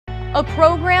A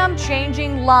program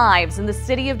changing lives in the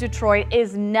city of Detroit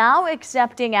is now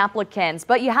accepting applicants,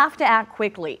 but you have to act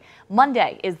quickly.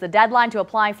 Monday is the deadline to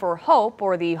apply for HOPE,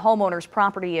 or the Homeowners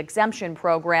Property Exemption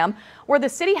Program, where the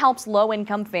city helps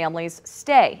low-income families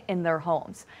stay in their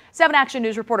homes. 7 Action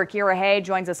News reporter Kira Hay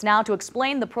joins us now to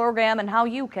explain the program and how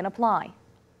you can apply.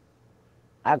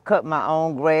 I cut my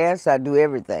own grass. I do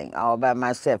everything all by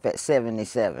myself at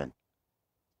 77.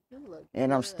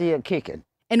 And I'm still kicking.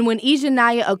 And when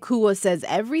Ijanaya Akua says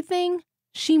everything,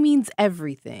 she means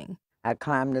everything. I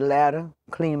climb the ladder,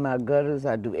 clean my gutters.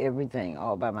 I do everything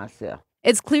all by myself.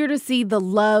 It's clear to see the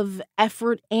love,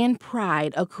 effort, and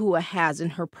pride Akua has in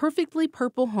her perfectly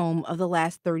purple home of the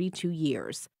last 32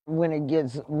 years. When it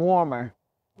gets warmer,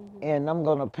 and I'm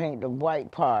going to paint the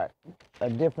white part a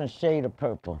different shade of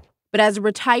purple. But as a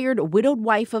retired, widowed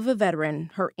wife of a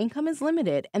veteran, her income is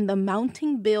limited and the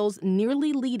mounting bills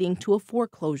nearly leading to a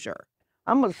foreclosure.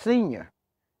 I'm a senior.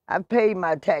 I paid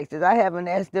my taxes. I haven't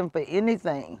asked them for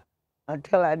anything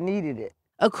until I needed it.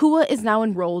 Akua is now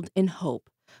enrolled in HOPE,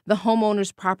 the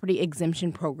Homeowners Property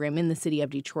Exemption Program in the city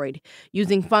of Detroit,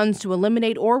 using funds to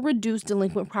eliminate or reduce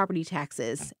delinquent property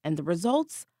taxes. And the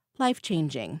results?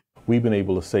 Life-changing. We've been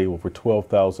able to save over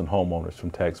 12,000 homeowners from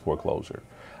tax foreclosure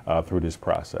through this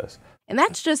process. And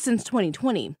that's just since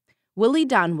 2020. Willie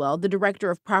Donwell, the director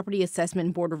of Property Assessment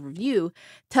and Board of Review,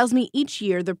 tells me each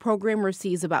year the program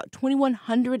receives about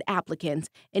 2,100 applicants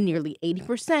and nearly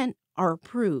 80% are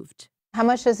approved. How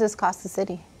much does this cost the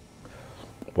city?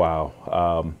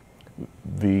 Wow.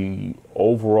 The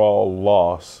overall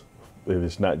loss, and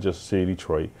it's not just City of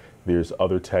Detroit, there's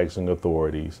other taxing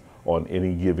authorities on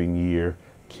any given year,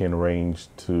 can range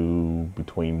to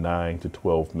between $9 to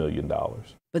 $12 million.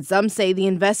 But some say the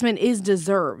investment is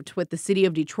deserved, with the city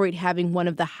of Detroit having one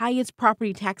of the highest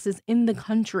property taxes in the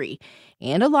country,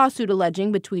 and a lawsuit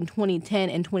alleging between 2010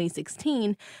 and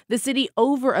 2016, the city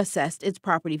overassessed its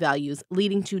property values,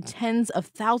 leading to tens of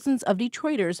thousands of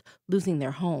Detroiters losing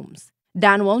their homes.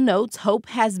 Donwell notes HOPE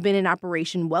has been in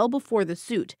operation well before the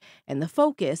suit, and the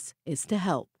focus is to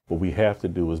help. What we have to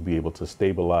do is be able to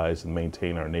stabilize and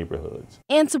maintain our neighborhoods.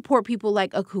 And support people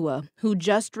like Akua, who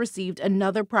just received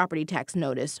another property tax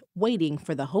notice waiting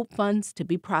for the HOPE funds to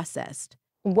be processed.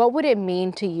 What would it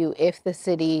mean to you if the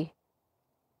city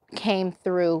came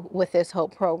through with this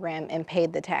HOPE program and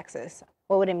paid the taxes?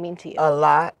 What would it mean to you? A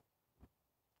lot.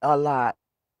 A lot.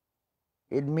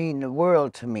 It'd mean the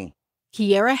world to me.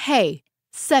 Kira Hay,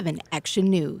 7 Action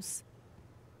News.